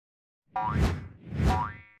Hello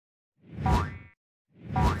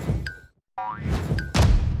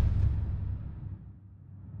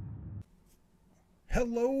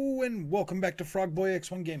and welcome back to Frogboy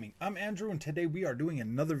X1 Gaming. I'm Andrew and today we are doing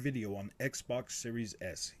another video on Xbox Series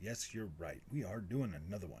S. Yes, you're right. We are doing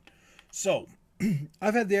another one. So,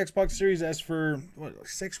 I've had the Xbox Series S for, what,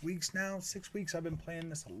 6 weeks now? 6 weeks. I've been playing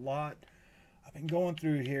this a lot. I've been going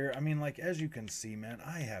through here. I mean, like, as you can see, man,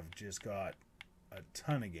 I have just got a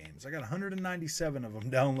ton of games. I got 197 of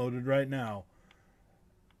them downloaded right now.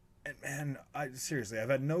 And, man, seriously, I've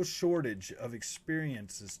had no shortage of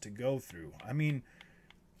experiences to go through. I mean,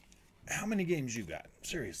 how many games you got?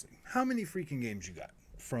 Seriously, how many freaking games you got?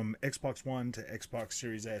 From Xbox One to Xbox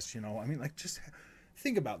Series S, you know? I mean, like, just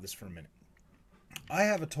think about this for a minute. I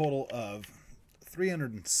have a total of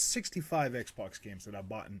 365 Xbox games that I've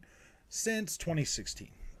bought since 2016.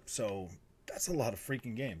 So, that's a lot of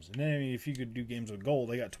freaking games. And then, I mean, if you could do games with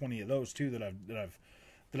gold, I got 20 of those, too, that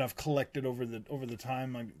I've collected over the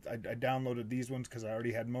time. I downloaded these ones because I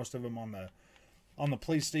already had most of them on the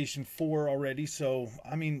PlayStation 4 already. So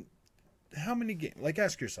I mean, how many games? Like,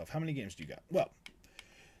 ask yourself, how many games do you got? Well,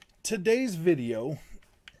 today's video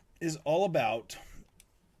is all about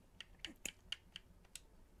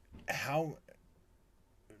how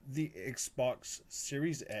the Xbox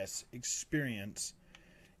Series S experience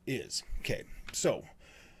is. Okay, so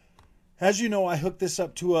as you know, I hooked this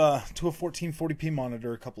up to a 1440p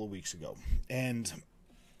monitor a couple of weeks ago, and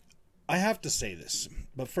I have to say this.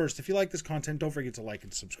 But first, if you like this content, don't forget to like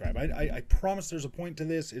and subscribe. I promise there's a point to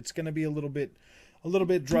this. It's going to be a little bit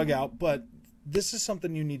drug out, but this is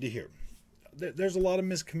something you need to hear. There's a lot of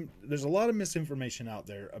misinformation out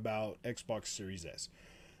there about Xbox Series S.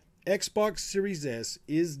 Xbox Series S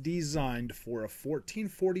is designed for a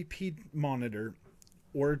 1440p monitor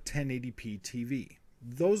or 1080p TV.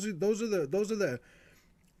 Those are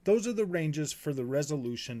the ranges for the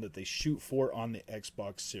resolution that they shoot for on the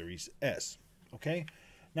Xbox Series S. Okay?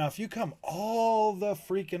 Now, if you come all the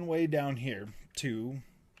freaking way down here to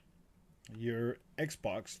your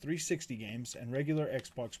Xbox 360 games and regular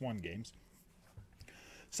Xbox One games,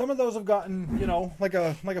 some of those have gotten, you know, like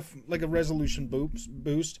a resolution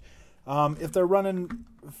boost. If they're running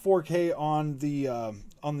 4K on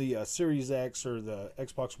the Series X or the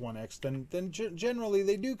Xbox One X, then generally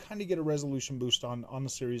they do kind of get a resolution boost on the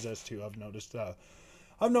Series S too. I've noticed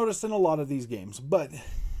in a lot of these games. But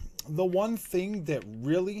the one thing that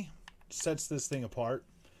really sets this thing apart,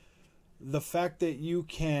 the fact that you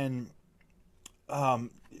can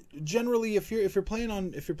generally if you're playing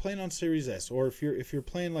on Series S, or if you're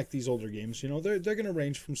playing like these older games, you know, they're going to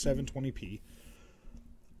range from 720p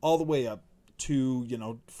all the way up to, you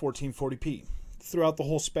know, 1440p throughout the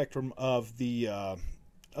whole spectrum of the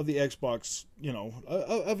Xbox, you know,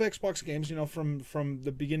 of Xbox games, you know, from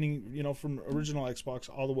the beginning, you know, from original Xbox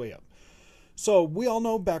all the way up. So we all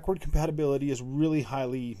know backward compatibility is really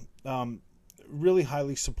highly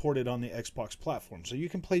supported on the Xbox platform. So you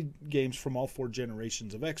can play games from all 4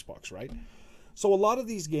 generations of Xbox, right? So a lot of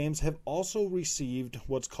these games have also received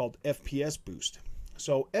what's called FPS boost.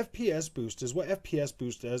 So FPS boost is what FPS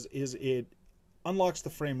boost does is it unlocks the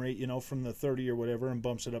frame rate, you know, from the 30 or whatever and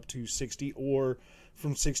bumps it up to 60, or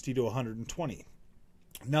from 60 to 120.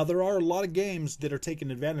 Now, there are a lot of games that are taking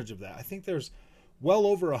advantage of that. I think there's well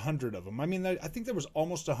over 100 of them. I mean, I think there was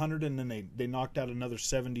almost 100, and then they knocked out another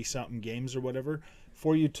 70 something games or whatever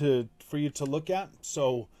for you to look at.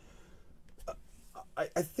 So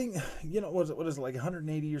I think, you know, what is it, like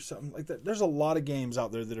 180 or something like that? There's a lot of games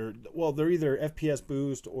out there that are, well, they're either FPS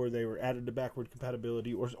boost or they were added to backward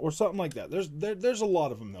compatibility or something like that. There's a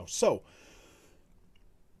lot of them though. So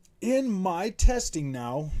in my testing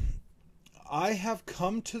now, I have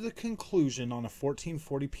come to the conclusion on a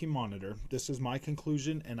 1440p monitor. This is my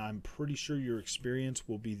conclusion, and I'm pretty sure your experience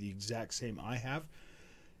will be the exact same I have.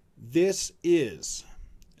 This is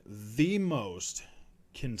the most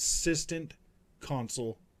consistent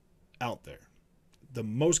console out there. The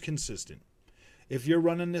most consistent. If you're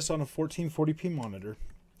running this on a 1440p monitor,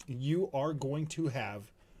 you are going to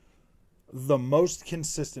have the most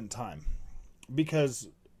consistent time. Because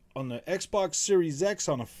on the Xbox Series X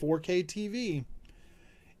on a 4K TV,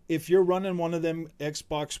 if you're running one of them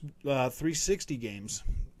Xbox 360 games,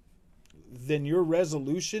 then your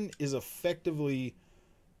resolution is effectively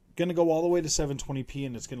going to go all the way to 720p,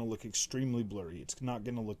 and it's going to look extremely blurry. It's not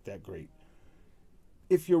going to look that great.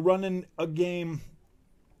 If you're running a game,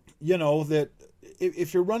 you know, that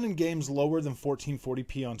if you're running games lower than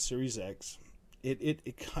 1440p on Series X, it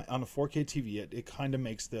on a 4K TV, it kind of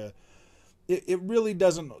makes it really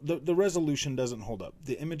doesn't, the resolution doesn't hold up.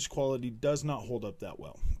 The image quality does not hold up that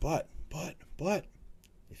well. But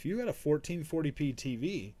If you got a 1440p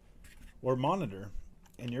TV or monitor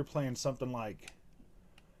and you're playing something like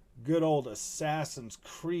good old Assassin's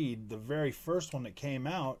Creed, the very first one that came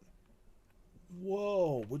out,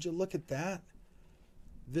 whoa, would you look at that?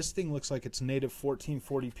 This thing looks like it's native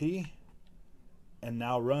 1440p and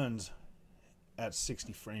now runs at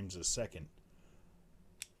 60 frames a second.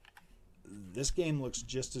 This game looks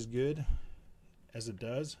just as good as it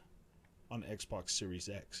does on Xbox Series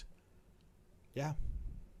X. Yeah.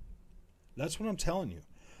 That's what I'm telling you.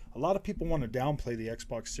 A lot of people want to downplay the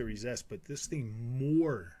Xbox Series S, but this thing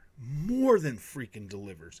more than freaking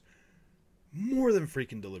delivers. More than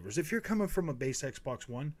freaking delivers. If you're coming from a base Xbox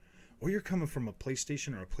One, or you're coming from a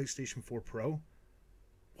PlayStation or a PlayStation 4 Pro,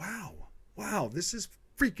 wow, this is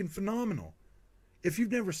freaking phenomenal. If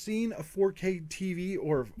you've never seen a 4K TV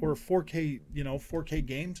or 4K, 4K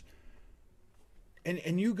games,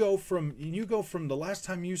 and you go from the last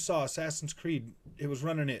time you saw Assassin's Creed, it was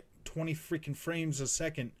running at 20 freaking frames a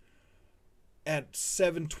second at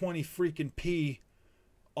 720 freaking P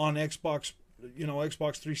on Xbox,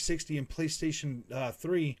 Xbox 360 and PlayStation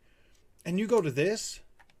 3, and you go to this,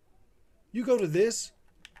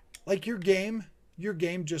 like your game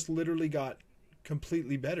just literally got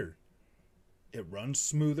completely better. It runs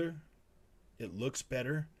smoother, it looks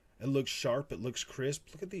better, it looks sharp, it looks crisp.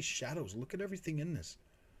 Look at these shadows, look at everything in this.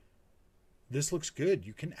 This looks good.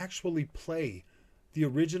 You can actually play the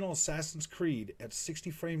original Assassin's Creed at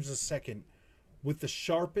 60 frames a second with the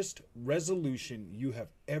sharpest resolution you have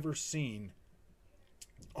ever seen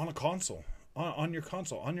on a console, on your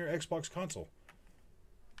Xbox console.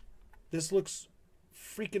 This looks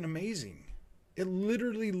freaking amazing. It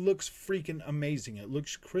literally looks freaking amazing. It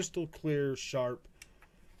looks crystal clear, sharp.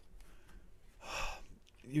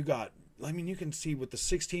 You can see with the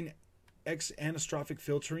 16x anastrophic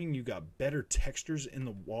filtering, you got better textures in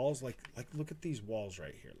the walls. Like look at these walls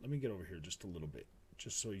right here. Let me get over here just a little bit,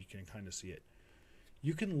 just so you can kind of see it.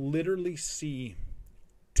 You can literally see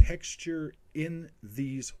texture in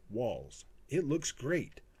these walls. It looks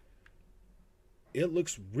great. It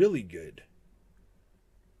looks really good.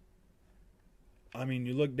 I mean,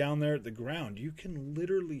 you look down there at the ground, you can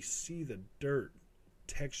literally see the dirt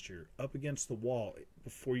texture up against the wall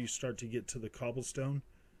before you start to get to the cobblestone.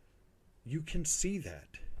 You can see that.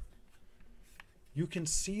 You can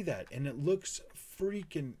see that, and it looks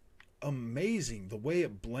freaking amazing. The way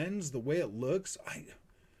it blends, the way it looks.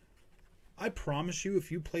 I promise you,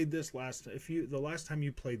 if you played this the last time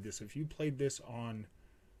you played this, if you played this on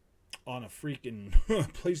a freaking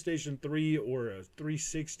PlayStation 3 or a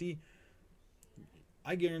 360,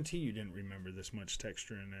 I guarantee you didn't remember this much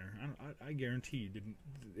texture in there. I guarantee you didn't.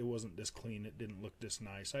 It wasn't this clean. It didn't look this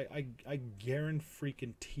nice. I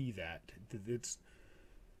guarantee that.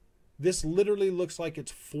 This literally looks like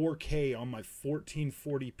it's 4K on my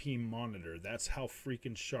 1440p monitor. That's how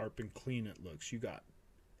freaking sharp and clean it looks. You got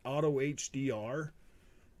auto HDR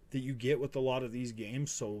that you get with a lot of these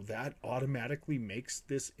games, so that automatically makes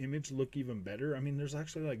this image look even better. I mean, there's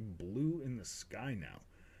actually like blue in the sky now.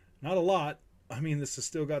 Not a lot. I mean, this has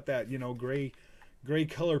still got that, gray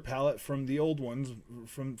color palette from the old ones,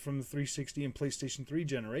 from the 360 and PlayStation 3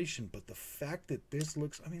 generation. But the fact that this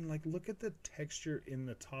looks, I mean, like, look at the texture in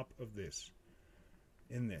the top of this,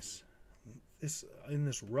 in this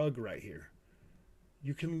rug right here.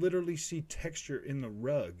 You can literally see texture in the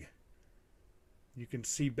rug. You can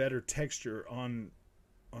see better texture on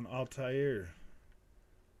Altair.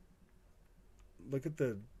 Look at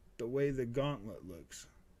the way the gauntlet looks.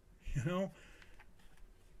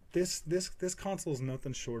 This console is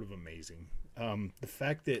nothing short of amazing. The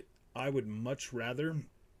fact that I would much rather,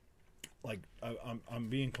 like, I'm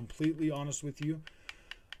being completely honest with you,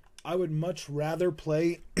 I would much rather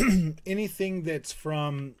play anything that's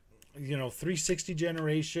from 360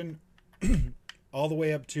 generation all the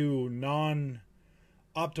way up to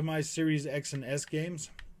non-optimized Series X and S games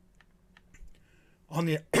on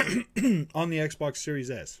the on the Xbox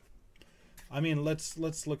Series S. I mean, let's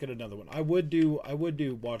look at another one. I would do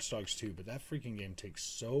Watch Dogs 2, but that freaking game takes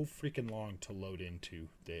so freaking long to load into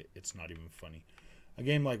that it's not even funny. A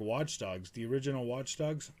game like Watch Dogs, the original Watch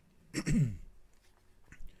Dogs,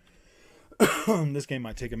 this game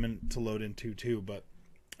might take a minute to load into too, but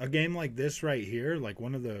a game like this right here, like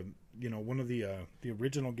one of the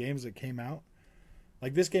original games that came out,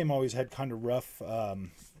 like this game always had kind of rough,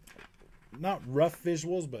 not rough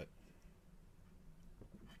visuals, but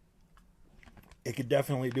it could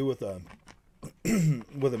definitely do with a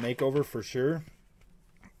makeover for sure.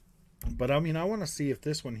 But I mean, I want to see if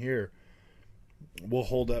this one here will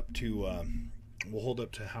hold up to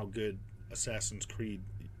how good Assassin's Creed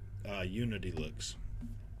Unity looks.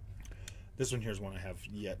 This one here is one I have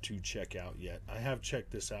yet to check out yet. I have checked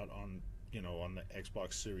this out on, on the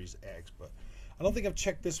Xbox Series X, but I don't think I've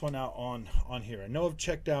checked this one out on here. I know I've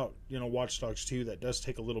checked out, Watch Dogs 2. That does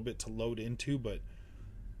take a little bit to load into, but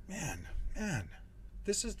man,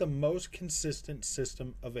 this is the most consistent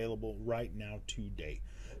system available right now today.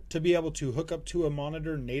 To be able to hook up to a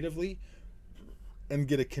monitor natively and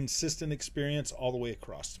get a consistent experience all the way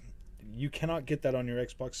across. You cannot get that on your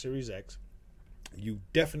Xbox Series X. You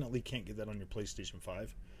definitely can't get that on your PlayStation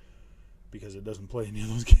 5 because it doesn't play any of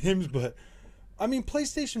those games. But I mean,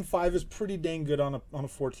 PlayStation 5 is pretty dang good on a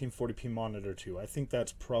 1440p monitor too. I think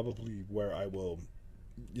that's probably where I will,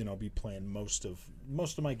 be playing most of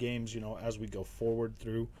my games. As we go forward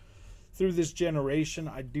through this generation,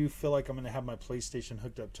 I do feel like I'm going to have my PlayStation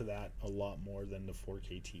hooked up to that a lot more than the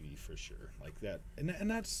 4K TV for sure. Like that,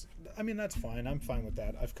 and that's fine. I'm fine with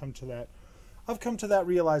that. I've come to that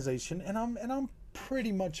realization, and I'm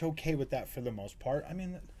pretty much okay with that for the most part. I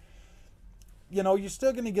mean, you're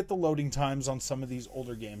still going to get the loading times on some of these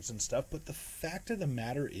older games and stuff, but the fact of the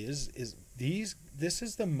matter is this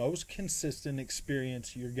is the most consistent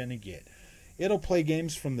experience you're going to get. It'll play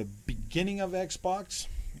games from the beginning of Xbox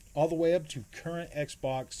all the way up to current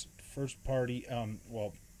Xbox first party,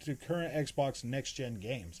 to current Xbox next gen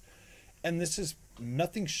games. And this is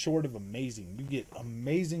nothing short of amazing. You get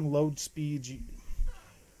amazing load speeds.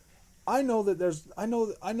 I know that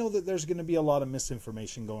there's going to be a lot of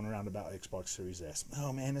misinformation going around about Xbox Series S.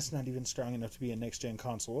 Oh man, it's not even strong enough to be a next gen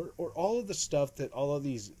console, or all of the stuff that all of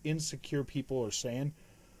these insecure people are saying.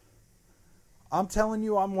 I'm telling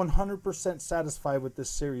you, I'm 100% satisfied with this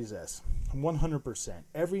Series S. 100%.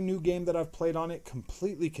 Every new game that I've played on it,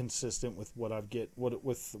 completely consistent with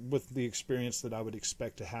with the experience that I would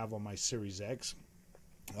expect to have on my Series X.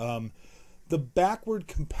 The backward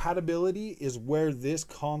compatibility is where this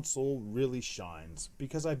console really shines,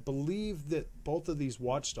 because I believe that both of these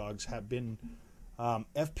Watch Dogs have been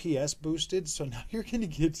FPS boosted, so now you're going to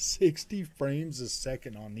get 60 frames a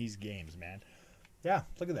second on these games, man. Yeah,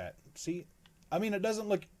 look at that. See, I mean, it doesn't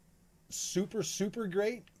look super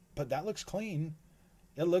great, but that looks clean.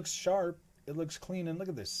 It looks sharp. It looks clean. And look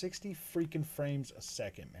at this, 60 freaking frames a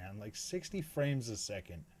second, man. Like 60 frames a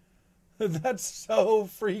second. That's so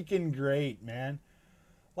freaking great, man.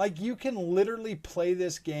 Like, you can literally play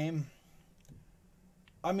this game.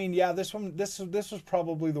 I mean, yeah, this was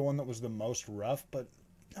probably the one that was the most rough, but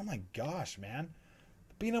oh my gosh, man.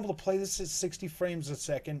 Being able to play this at 60 frames a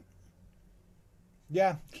second.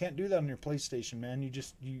 Yeah, can't do that on your PlayStation, man.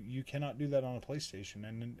 You cannot do that on a PlayStation.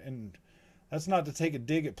 And that's not to take a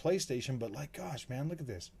dig at PlayStation, but like, gosh, man, look at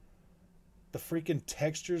this. The freaking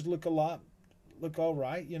textures look all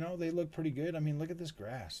right, they look pretty good. I mean, look at this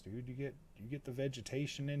grass, dude. You get the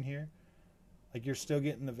vegetation in here. Like, you're still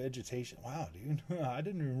getting the vegetation. Wow, dude. I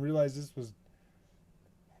didn't even realize this was.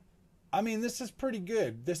 I mean, this is pretty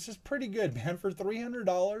good. This is pretty good, man. For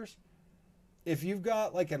 $300, if you've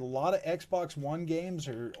got like a lot of Xbox One games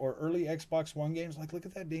or early Xbox One games, like, look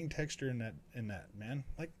at that dang texture in that, man.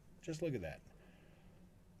 Like, just look at that.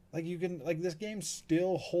 Like, this game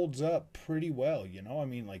still holds up pretty well, I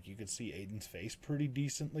mean, like, you could see Aiden's face pretty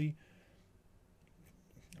decently.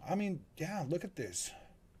 I mean, yeah, look at this.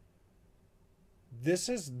 This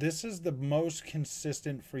is the most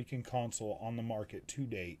consistent freaking console on the market to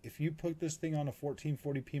date. If you put this thing on a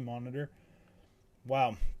 1440p monitor,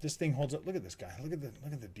 wow, this thing holds up. Look at this guy. Look at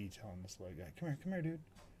the detail on this little guy. Come here, dude.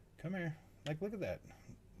 Come here. Like, look at that.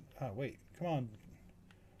 Oh, wait. Come on.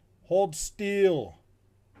 Hold still.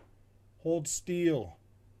 Hold still.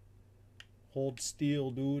 Hold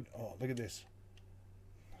still, dude. Oh, look at this.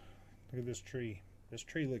 Look at this tree. This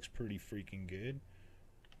tree looks pretty freaking good.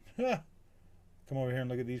 Come over here and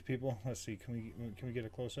look at these people. Let's see. Can we get a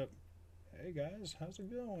close up? Hey guys, how's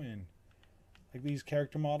it going? Like, these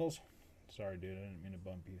character models. Sorry, dude. I didn't mean to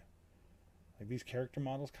bump you. Like, these character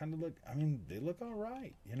models kind of look. I mean, they look all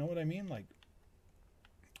right. You know what I mean? Like,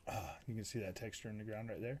 you can see that texture in the ground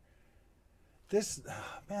right there. This,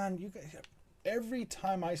 man, you guys, every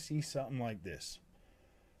time I see something like this,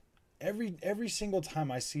 every single time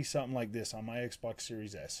I see something like this on my Xbox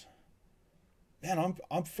Series S, man,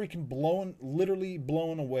 I'm freaking literally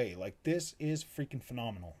blown away. Like, this is freaking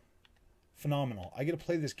phenomenal. Phenomenal. I get to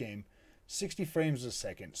play this game 60 frames a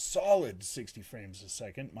second, solid 60 frames a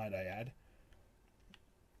second, might I add.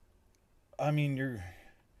 I mean, you're,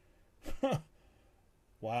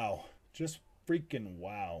 wow, just freaking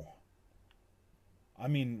wow. I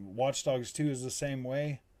mean, Watch Dogs 2 is the same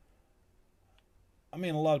way. I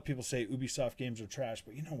mean, a lot of people say Ubisoft games are trash,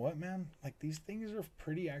 but you know what, man? Like, these things are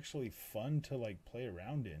pretty actually fun to, like, play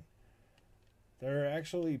around in. They're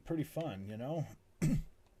actually pretty fun,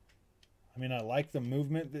 I I mean, I like the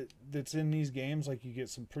movement that's in these games. Like, you get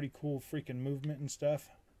some pretty cool freaking movement and stuff.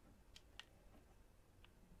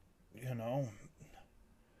 You know.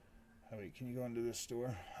 Oh, wait, can you go into this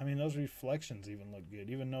store? I mean, those reflections even look good.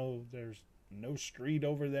 Even though there's no street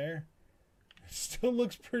over there, it still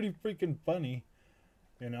looks pretty freaking funny.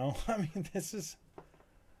 You know? I mean, this is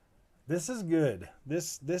good.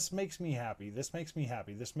 This makes me happy. This makes me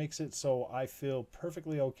happy. This makes it so I feel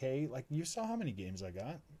perfectly okay. Like, you saw how many games I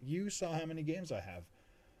got. You saw how many games I have.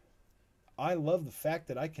 I love the fact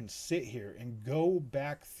that I can sit here and go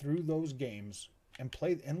back through those games and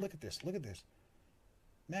play. And look at this. Look at this.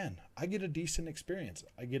 Man, I get a decent experience.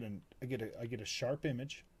 I get a sharp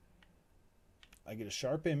image. I get a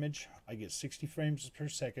sharp image. I get 60 frames per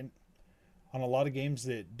second. On a lot of games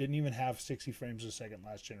that didn't even have 60 frames a second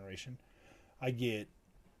last generation, I get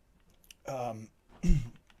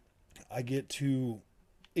I get to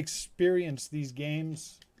experience these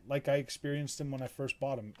games like I experienced them when I first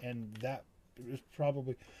bought them, and that is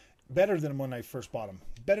probably better than when I first bought them.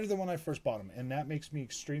 Better than when I first bought them, and that makes me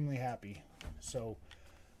extremely happy. So,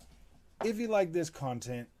 if you like this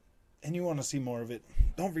content and you want to see more of it,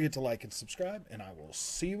 don't forget to like and subscribe, and I will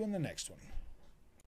see you in the next one.